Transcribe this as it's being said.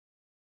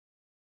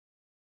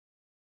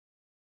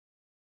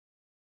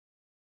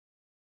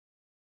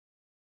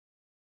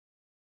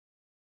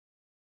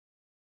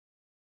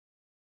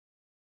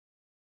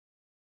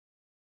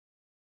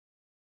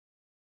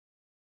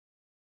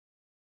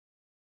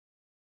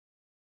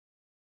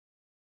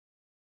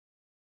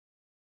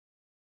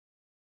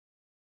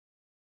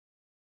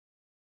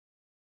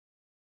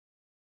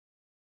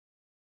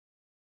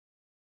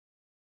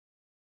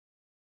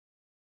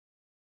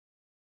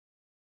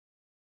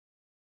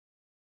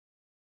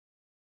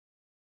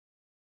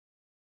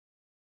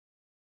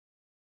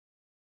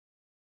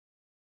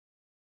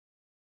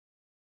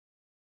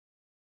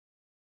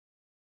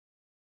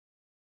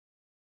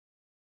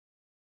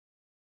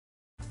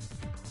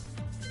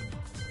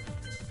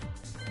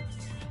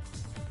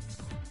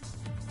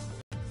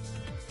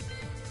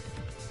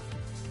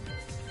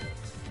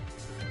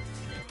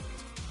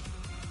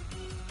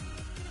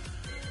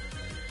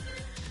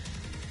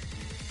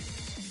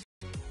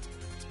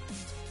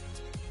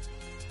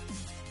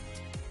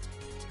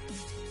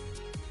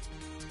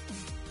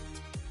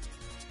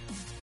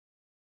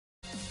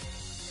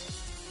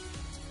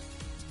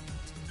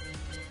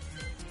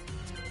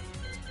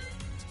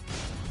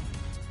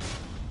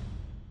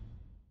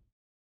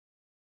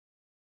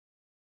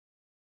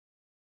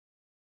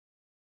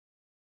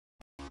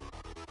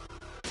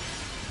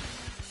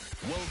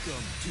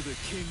Welcome to the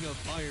King of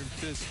Iron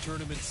Fist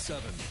Tournament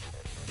 7.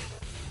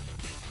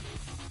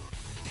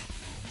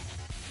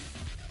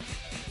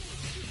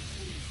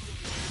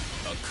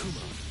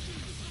 Akuma.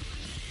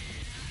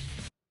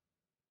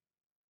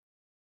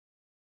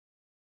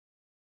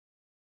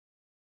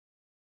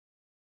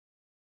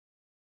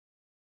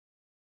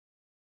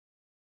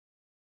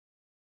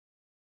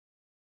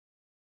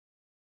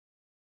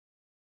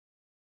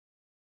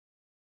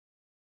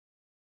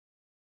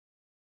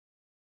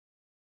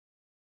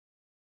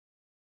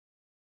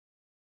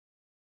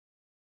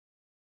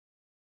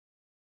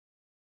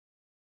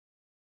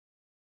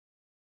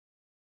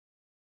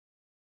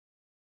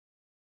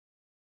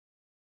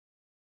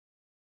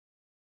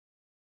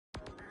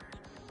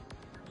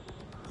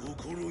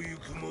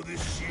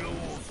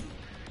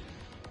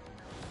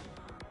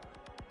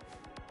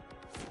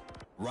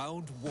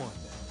 Round 1.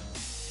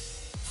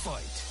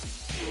 Fight.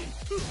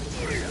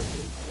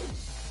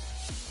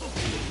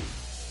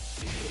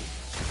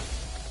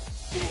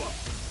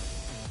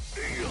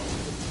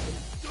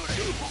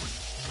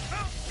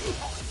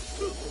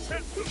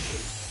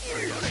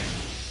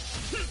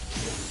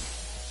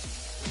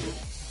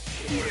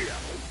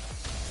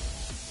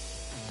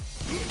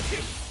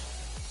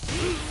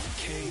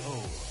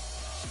 KO.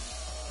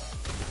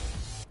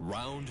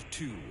 Round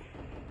 2.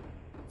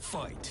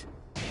 Fight.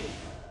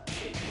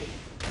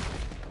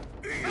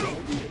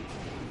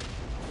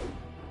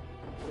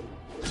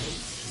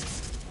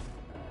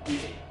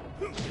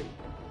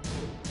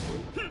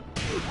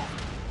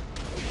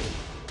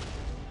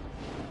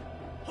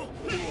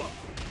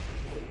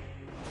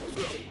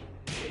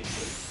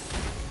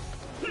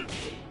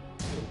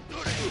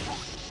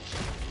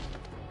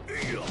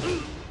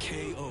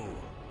 KO.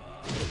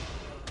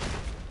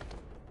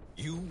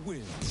 You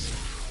win.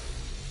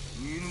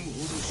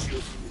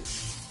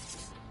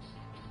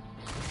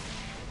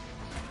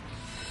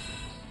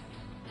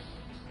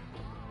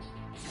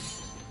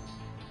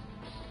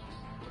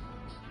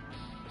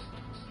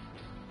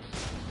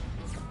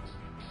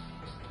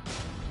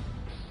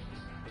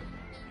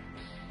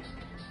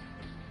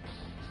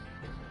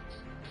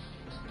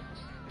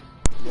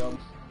 Yo,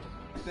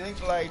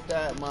 think like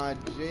that, my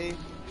G.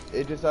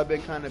 It just I've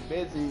been kind of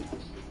busy.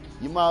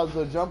 You might as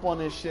well jump on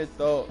this shit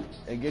though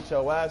and get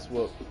your ass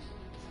whooped.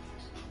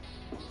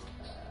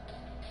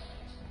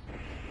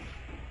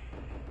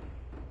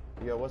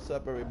 Yo, what's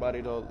up,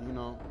 everybody? Though, you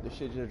know, this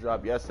shit just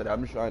dropped yesterday.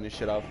 I'm just trying this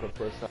shit out for the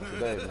first time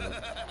today, man.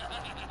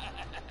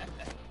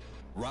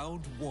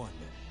 Round 1.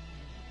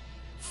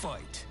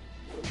 Fight.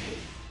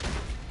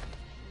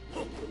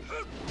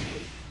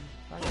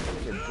 Why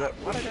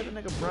did that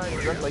nigga Brian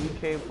dress like he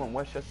came from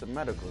Westchester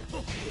Medical?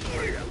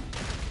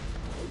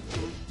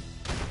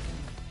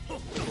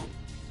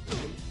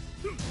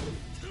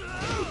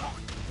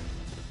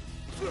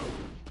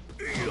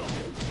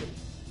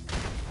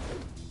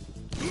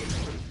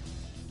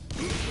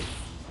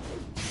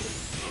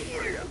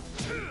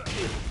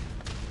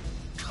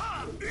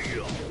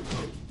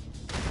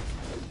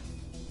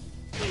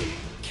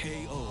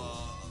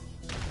 KO.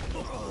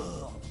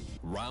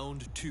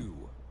 Round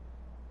 2.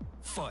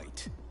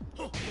 Fight.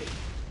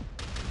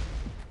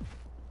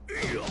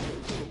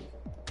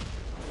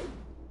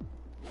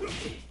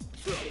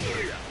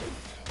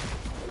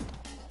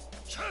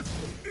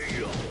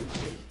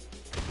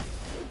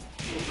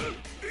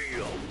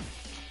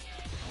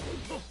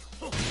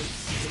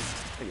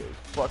 Nigga is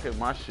fucking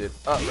my shit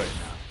up right now.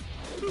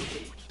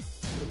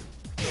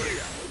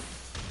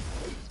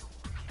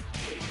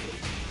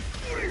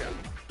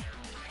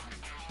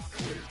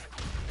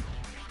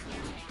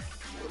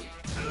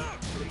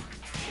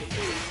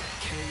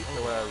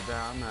 KO. Well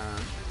down,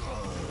 man.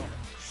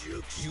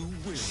 You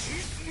win.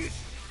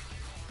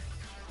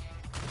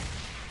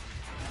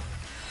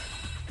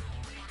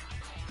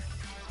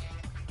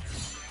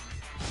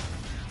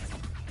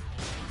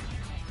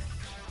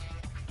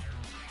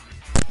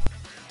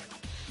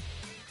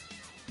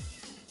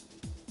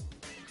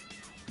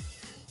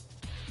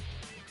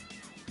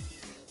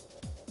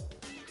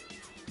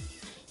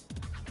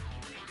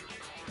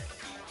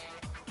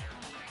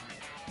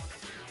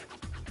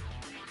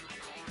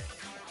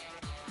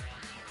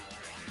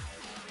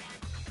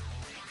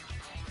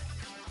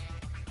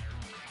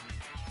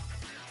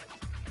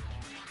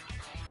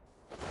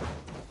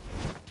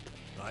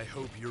 I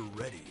hope you're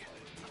ready.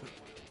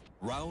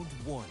 Round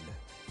 1.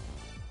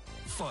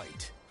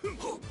 Fight.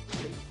 KO.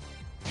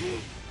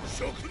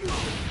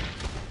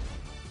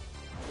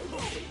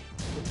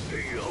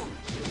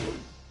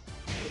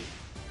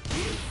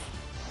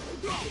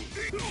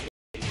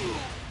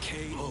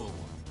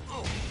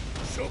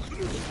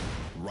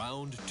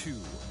 Round 2.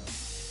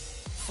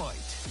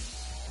 Fight.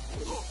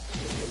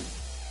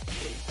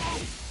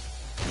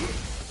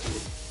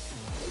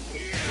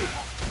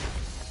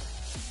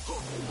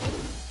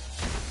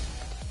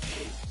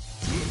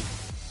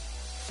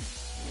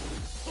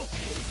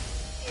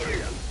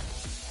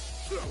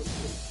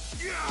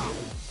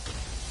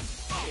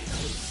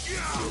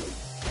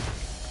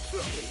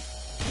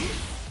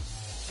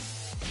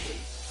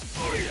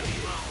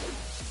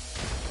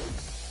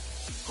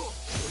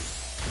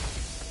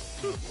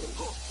 Great.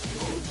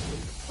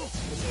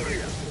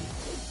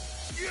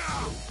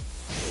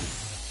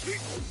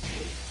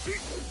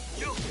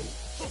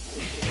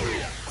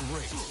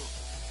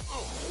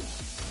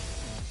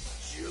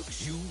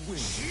 You win.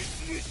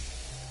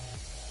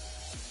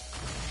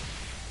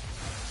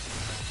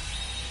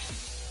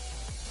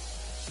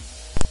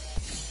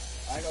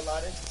 I ain't gonna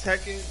lie, this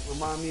Tekken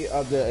remind me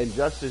of the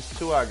Injustice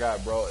 2 I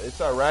got, bro.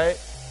 It's alright,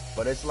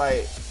 but it's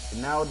like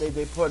nowadays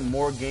they put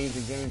more games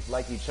and games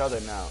like each other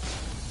now.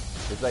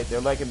 It's like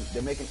they're making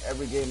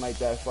every game like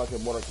that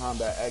fucking Mortal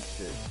Kombat X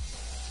shit.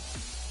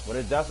 But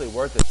it's definitely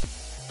worth it.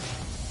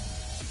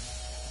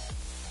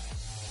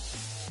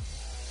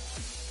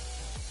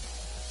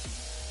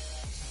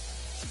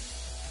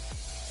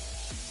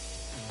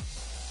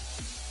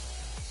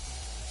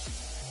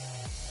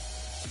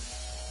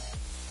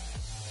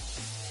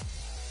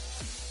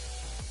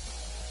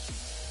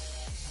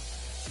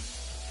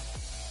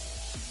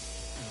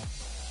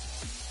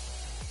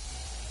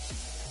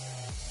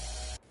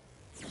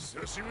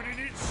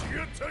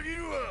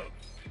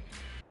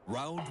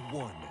 Round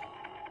one.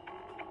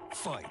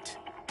 Fight.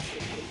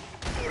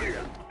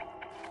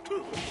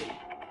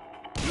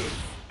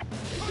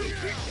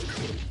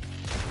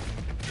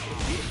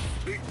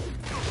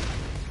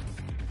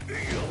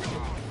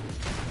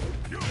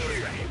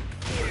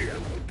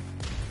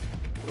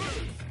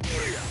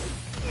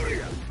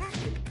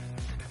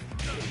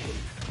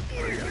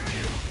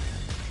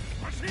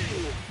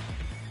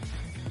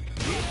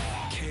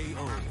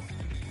 KO.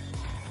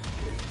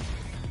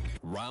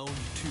 Round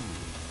two.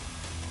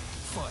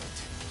 Fight.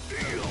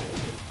 KO.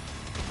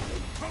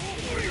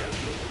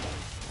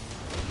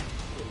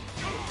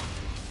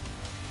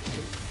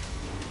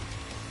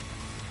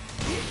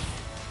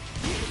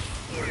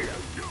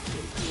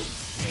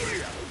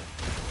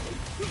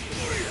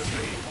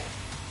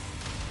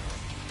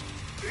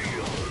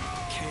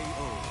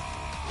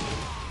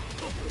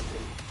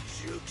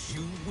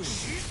 You win.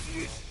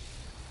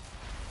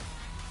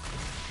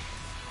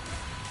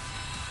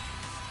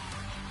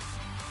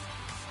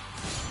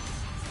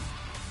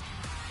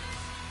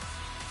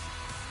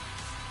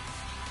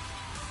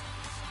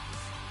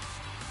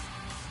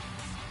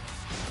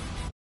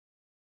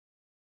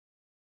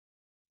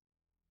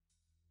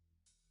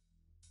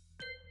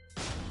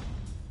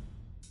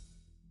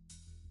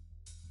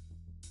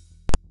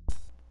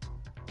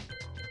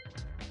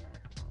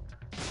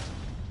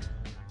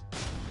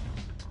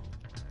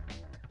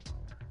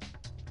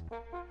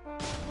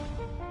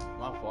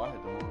 My fault, I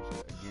hit the wrong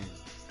shit again.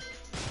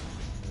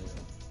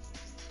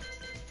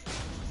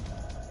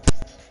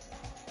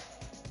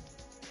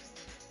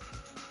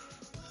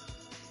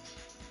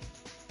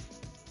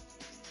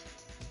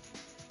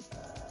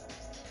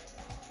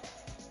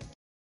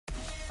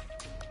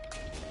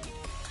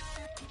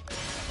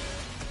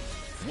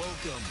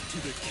 Welcome to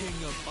the King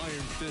of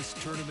Iron Fist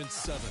Tournament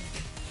 7.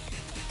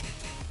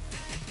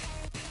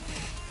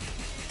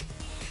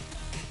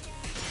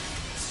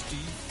 Steve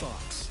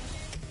Fox.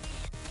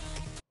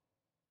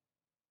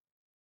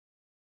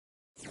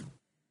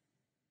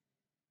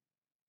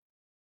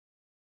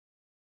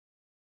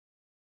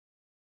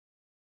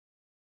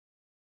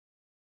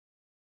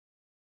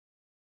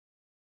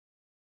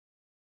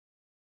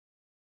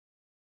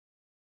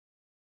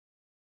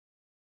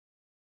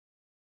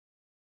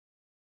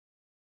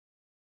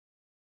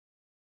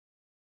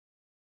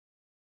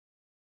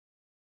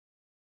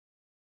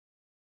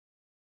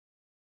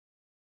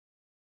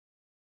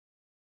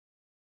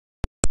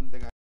 One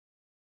thing I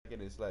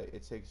get is like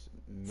it takes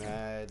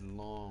mad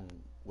long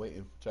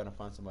waiting trying to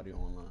find somebody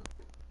online.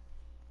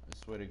 I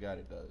swear to God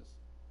it does.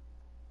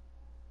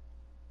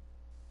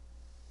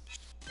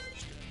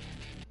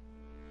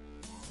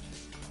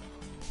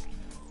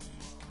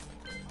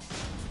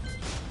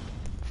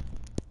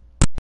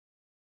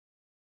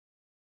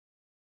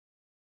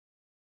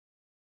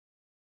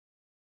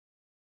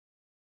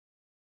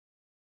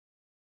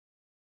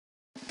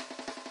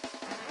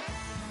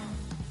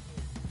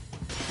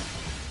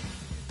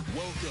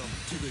 Welcome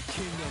to the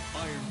King of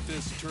Iron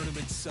Fist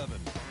Tournament 7.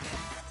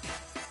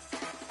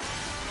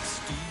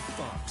 Steve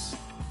Fox.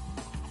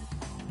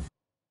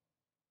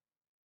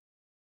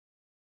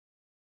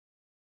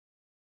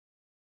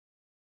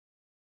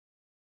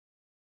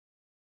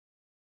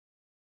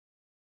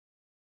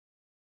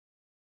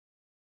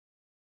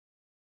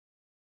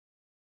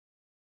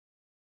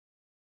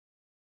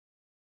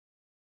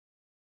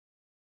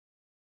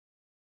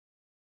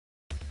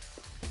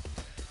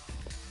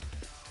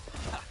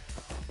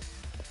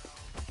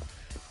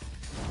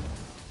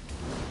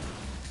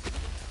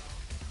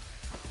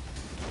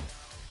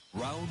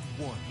 Round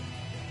one.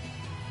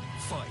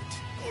 Fight.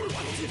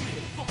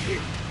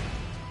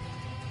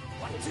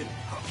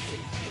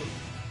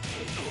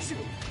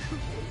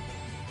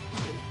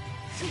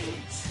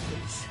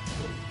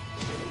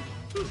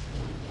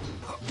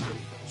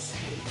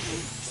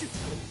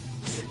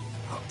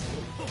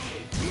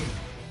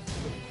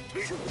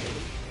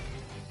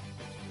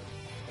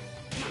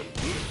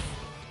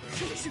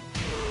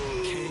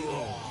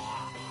 KO.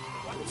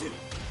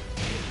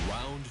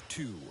 Round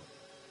two.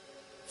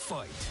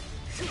 Fight.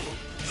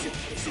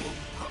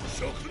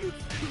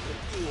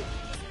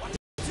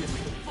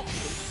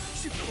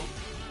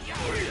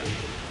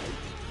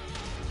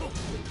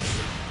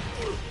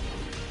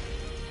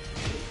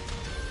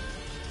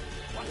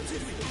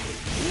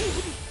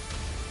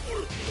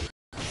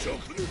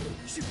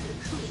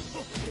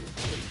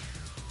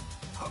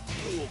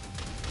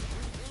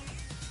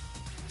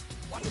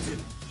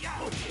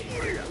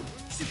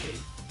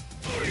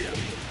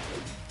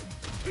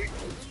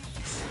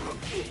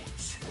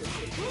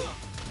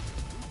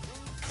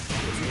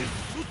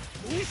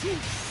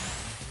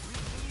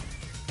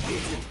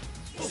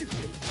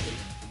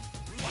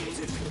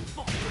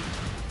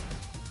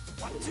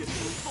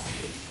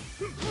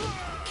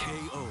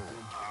 KO.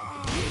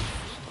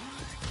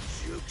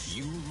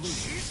 You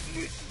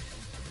lose.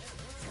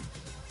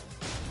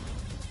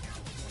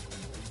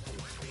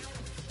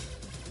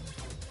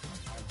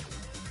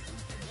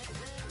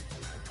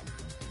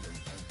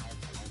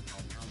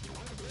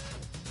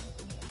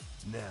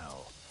 Now,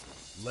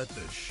 let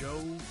the show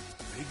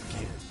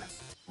begin.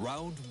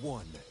 Round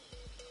 1.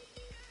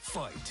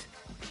 Fight.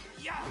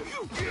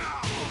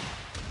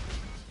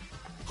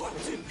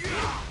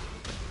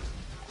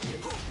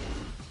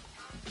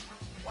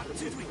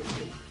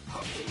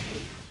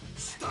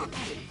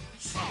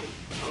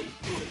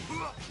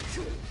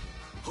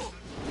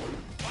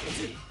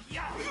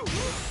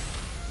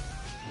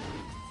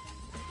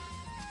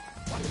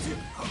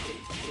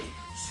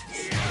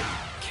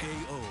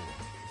 KO.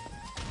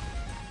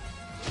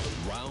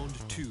 Round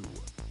 2.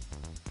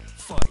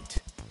 Fight.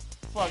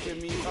 Fucking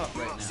me up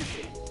right now.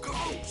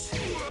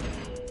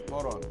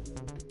 Hold on.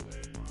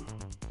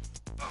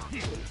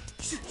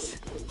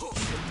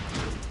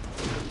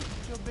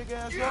 Your big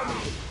ass off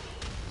me.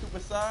 Super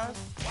size.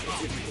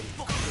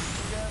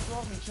 Big ass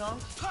off me,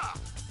 chunks.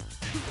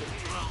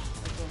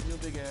 Let's go your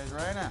big ass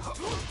right now. Oh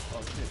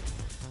shit.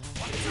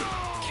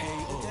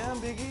 KO. Damn,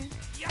 Biggie.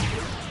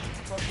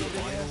 Fuck your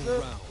big ass Final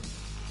up. round.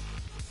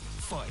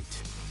 Fight.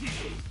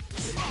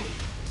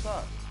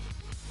 Fuck.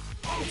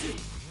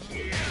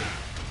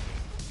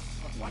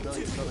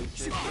 Belly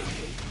shit.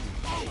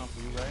 Come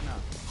for you right now.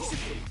 Fuck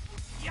you.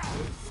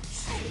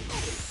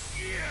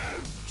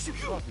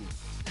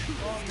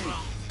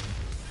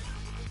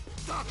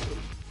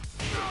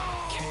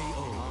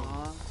 KO.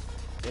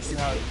 Get you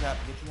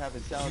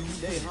having salad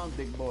today, huh,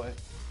 big boy?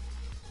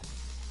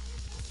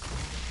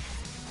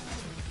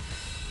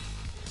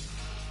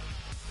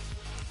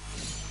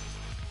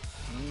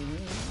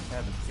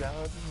 Having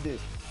salad today,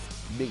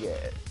 big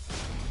ass.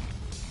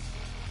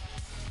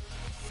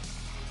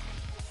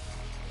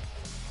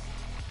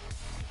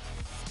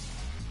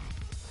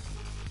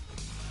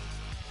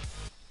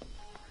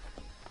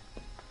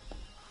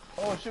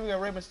 Oh shit, we got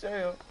Rey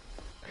Mysterio.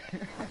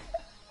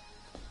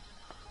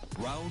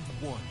 Round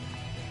 1.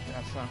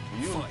 Got something for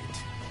you. Fight.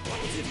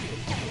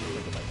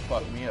 Looking like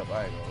fuck me up, I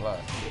ain't gonna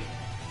lie.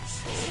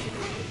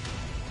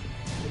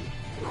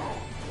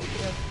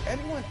 Has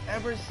anyone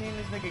ever seen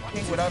this nigga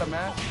King without a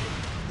mask?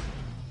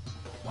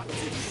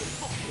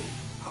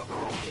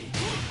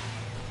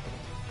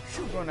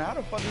 Bro, now how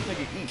the fuck this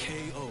nigga eat?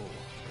 KO.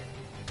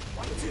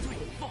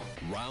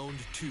 Round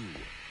 2.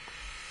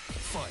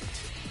 Fight.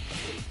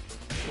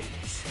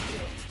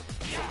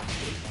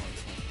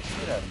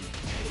 Get at him.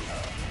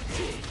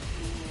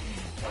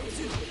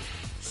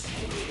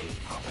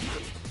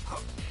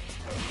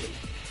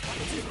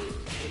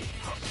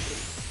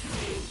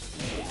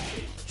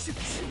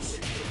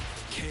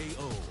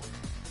 KO.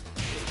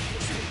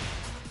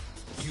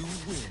 You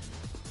win.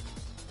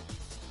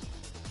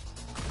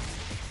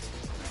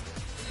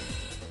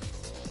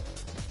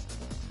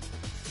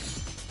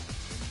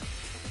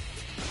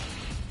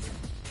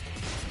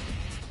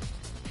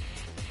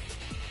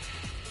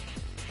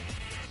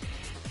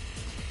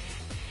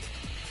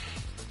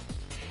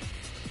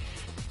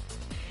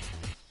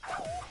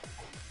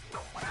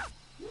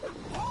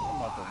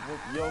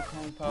 Yo,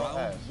 Kung Pao Round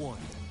ass. 1.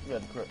 You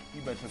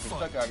better take a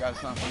sucker. I got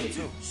something for you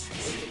too.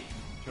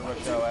 Should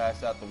rush your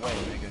ass out the way,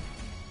 nigga.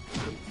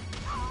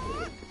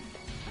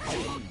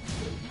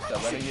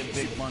 Stop right in your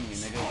big money,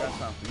 nigga. I got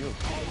something for you.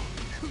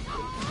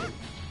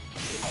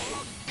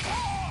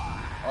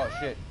 Oh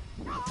shit.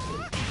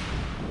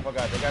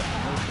 Forgot they got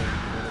some new things.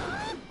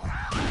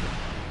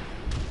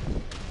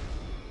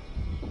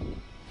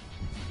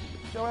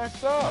 Get your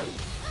ass up.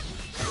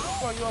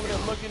 Fuck you over there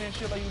looking and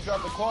shit like you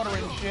dropped a quarter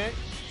and shit.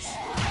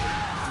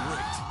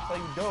 That's how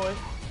you do it.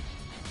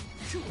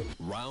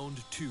 Round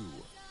 2.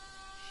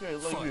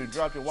 Shit, look, you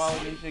dropped your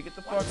wallet and shit. Get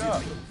the fuck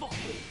up.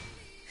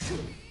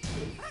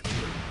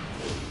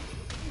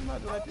 You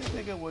might let this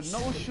nigga with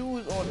no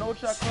shoes or no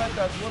chocolate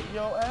that's whoop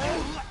your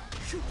ass.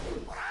 You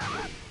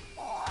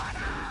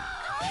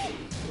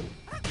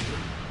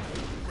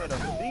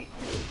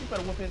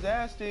better whoop his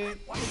ass, Steve.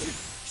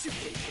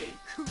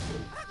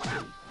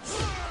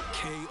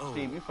 KO.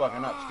 Steve, you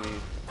fucking up,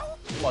 Steve.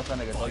 Watch that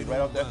nigga throw you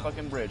right off that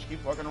fucking bridge.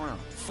 Keep fucking around.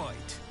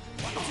 Fight.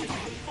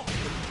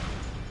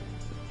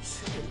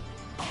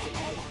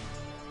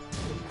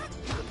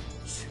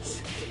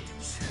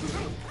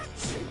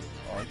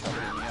 Oh, he's trying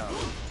to get me out.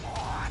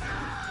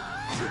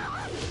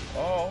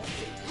 Oh.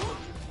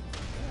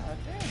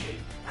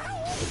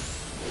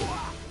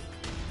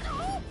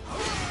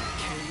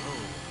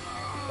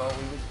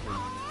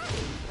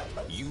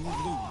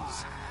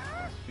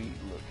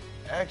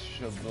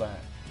 extra black.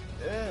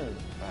 Ew,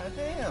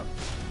 goddamn.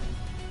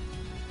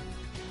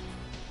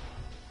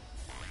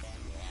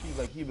 He's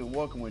like he been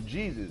walking with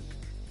Jesus.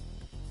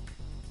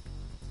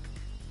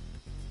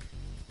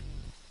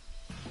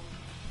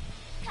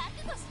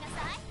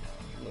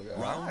 Look,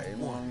 Round right,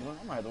 one.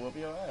 I might have to whoop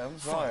your ass. I'm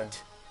sorry.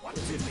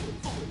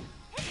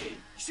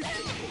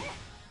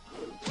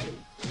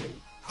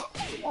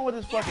 What with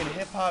this fucking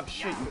hip hop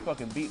shit, you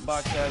fucking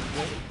beatbox ass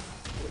bitch?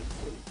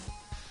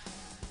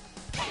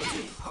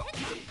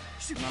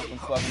 Knock them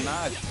fucking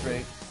eyes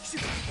straight.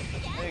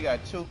 Hey, you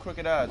got two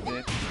crooked eyes,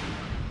 bitch.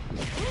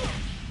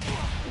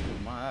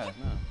 My eyes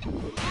now.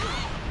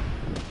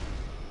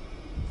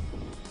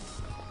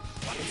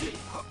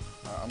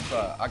 I'm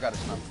sorry, I gotta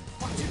stop.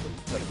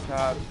 To the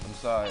cops, I'm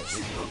sorry.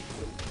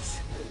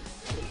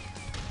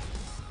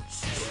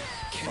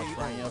 I'm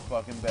spraying your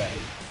fucking back.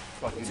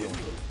 Fuck you doing?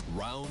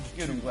 Round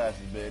Give them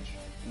glasses, bitch.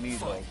 Need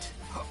those.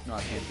 No,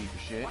 I can't see for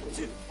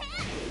shit.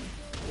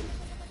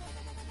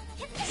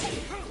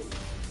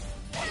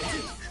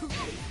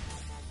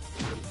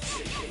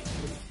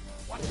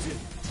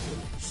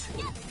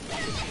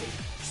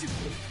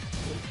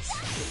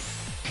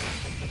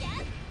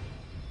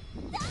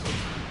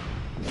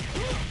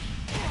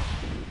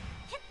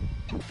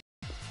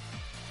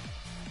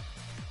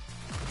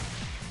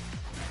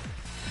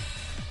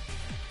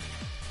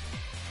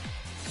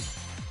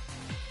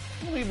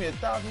 You leave me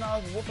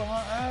 $1,000 whooping her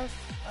ass?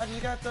 I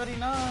just got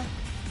 39.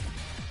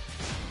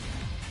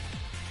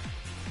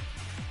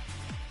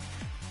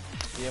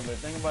 Yeah, but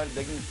think about it,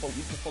 you can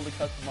fully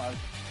customize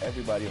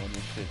everybody on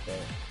this shit, though.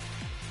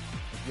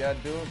 If y'all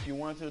do, if you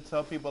want to,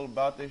 tell people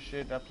about this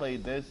shit. I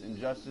played this,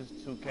 Injustice,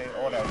 2K,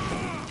 all that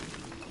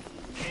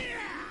shit.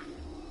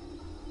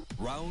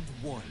 Round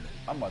one.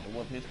 I'm about to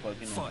whoop his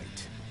fucking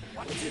Fight.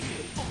 Think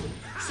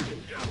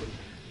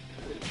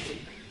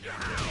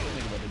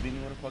about it, beat me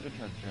with a fucking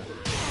treasure chest.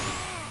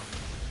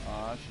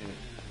 Aw, shit.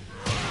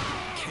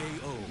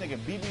 KO. Nigga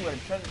beat me with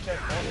a treasure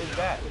chest on his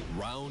back.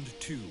 Round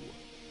two.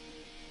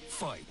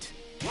 Fight.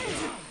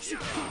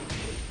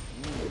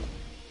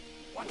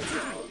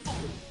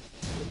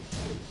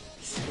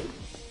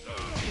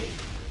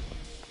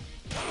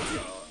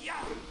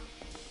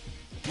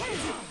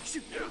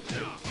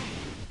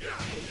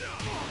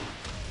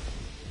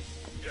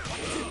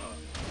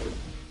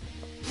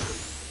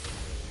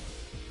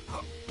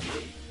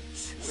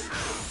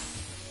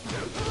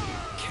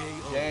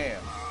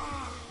 Damn.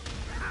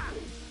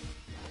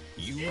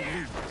 You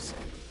lose.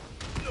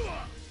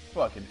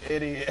 Fucking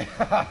idiot.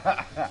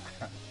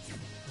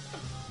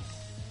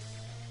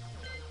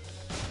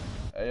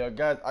 Hey, yo,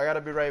 guys, I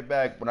gotta be right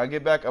back. When I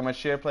get back, I'm gonna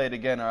share play it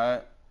again,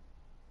 alright?